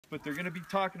but they're going to be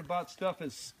talking about stuff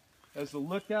as the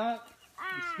lookout,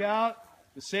 the scout,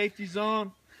 the safety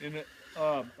zone, and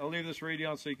I'll leave this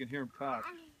radio on so you can hear them talk.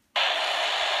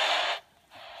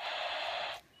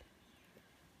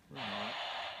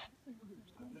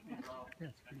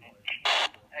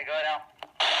 Hey, go ahead, Al.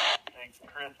 Hey,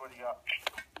 Chris, what do you got?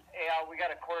 Hey, Al, we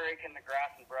got a quarter acre in the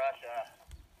grass and brush,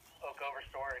 oak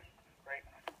overstory. Great.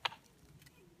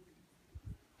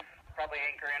 Probably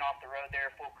anchoring off the road there,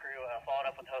 full crew, followed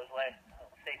up with hose lay.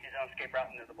 Safety zone, escape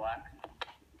route into the black.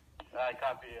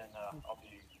 Copy, and I'll be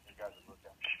your guys'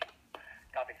 lookout.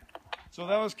 Copy. So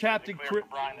that was Captain Chris.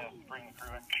 Brian to bring the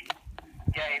crew in.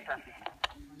 Yeah, apron.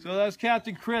 So that was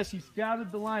Captain Chris. He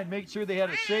scouted the line, made sure they had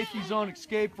a safety zone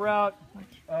escape route.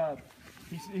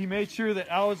 He made sure that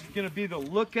Al was going to be the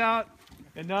lookout,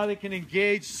 and now they can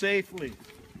engage safely.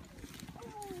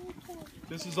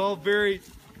 This is all very,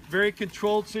 very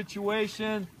controlled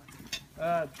situation.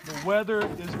 The weather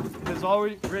has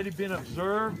already been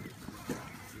observed.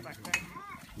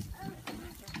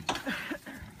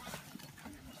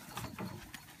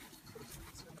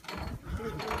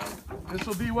 This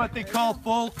will be what they call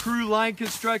full crew line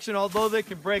construction, although they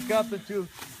can break up into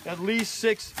at least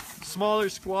 6 smaller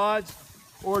squads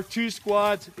or 2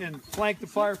 squads and flank the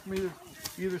fire from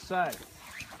either side.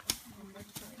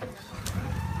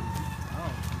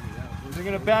 They're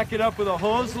going to back it up with a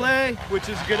hose lay, which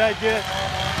is a good idea.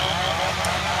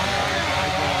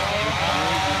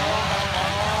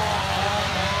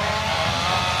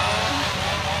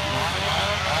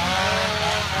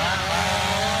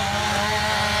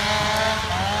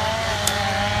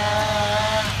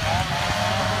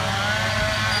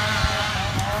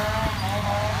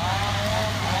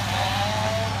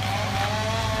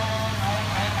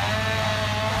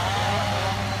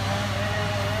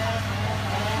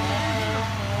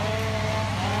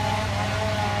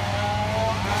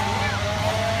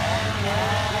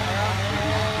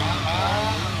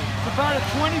 About a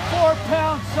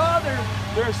 24-pound saw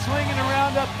they're swinging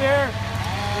around up there.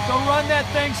 But they'll run that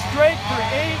thing straight for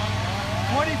 8,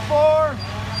 24,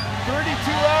 32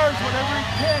 hours, whatever it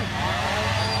takes.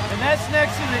 And that's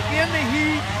next to in the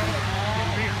heat,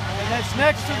 and that's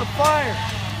next to the fire,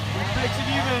 which makes it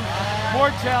even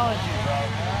more challenging.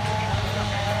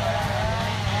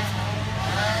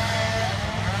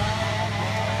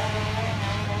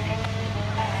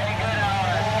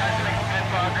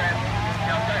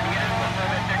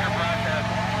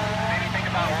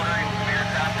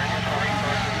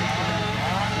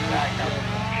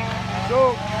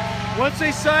 So, once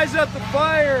they size up the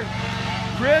fire,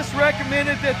 Chris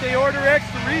recommended that they order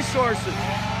extra resources.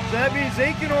 So that means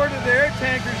they can order the air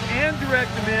tankers and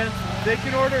direct them in. They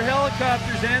can order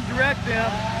helicopters and direct them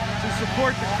to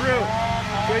support the crew.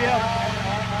 So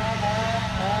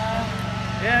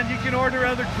and you can order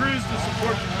other crews to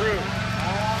support the crew.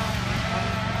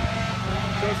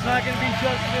 So it's not going to be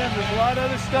just them. There's a lot of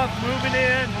other stuff moving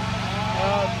in.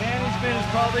 Management is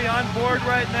probably on board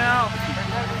right now.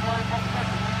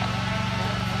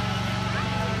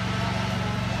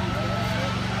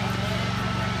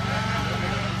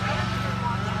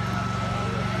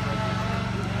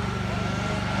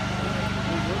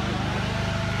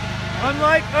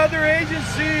 Unlike other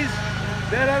agencies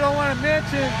that I don't want to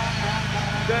mention,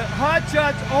 the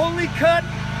Hotshots only cut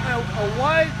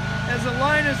as a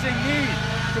line as they need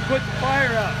to put the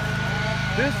fire out.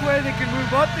 This way they can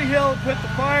move up the hill and put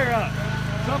the fire out.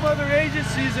 Some other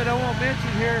agencies that I won't mention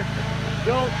here,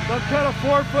 they'll cut a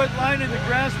 4-foot line in the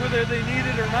grass whether they need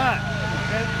it or not.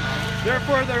 And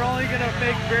therefore they're only going to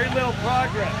make very little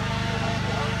progress.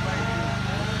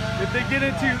 If they get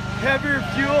into heavier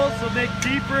fuels, they'll make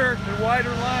deeper and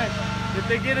wider lines. If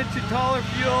they get into taller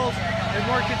fuels and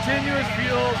more continuous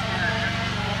fuels,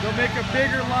 they'll make a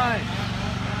bigger line.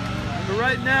 But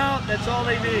right now, that's all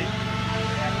they need.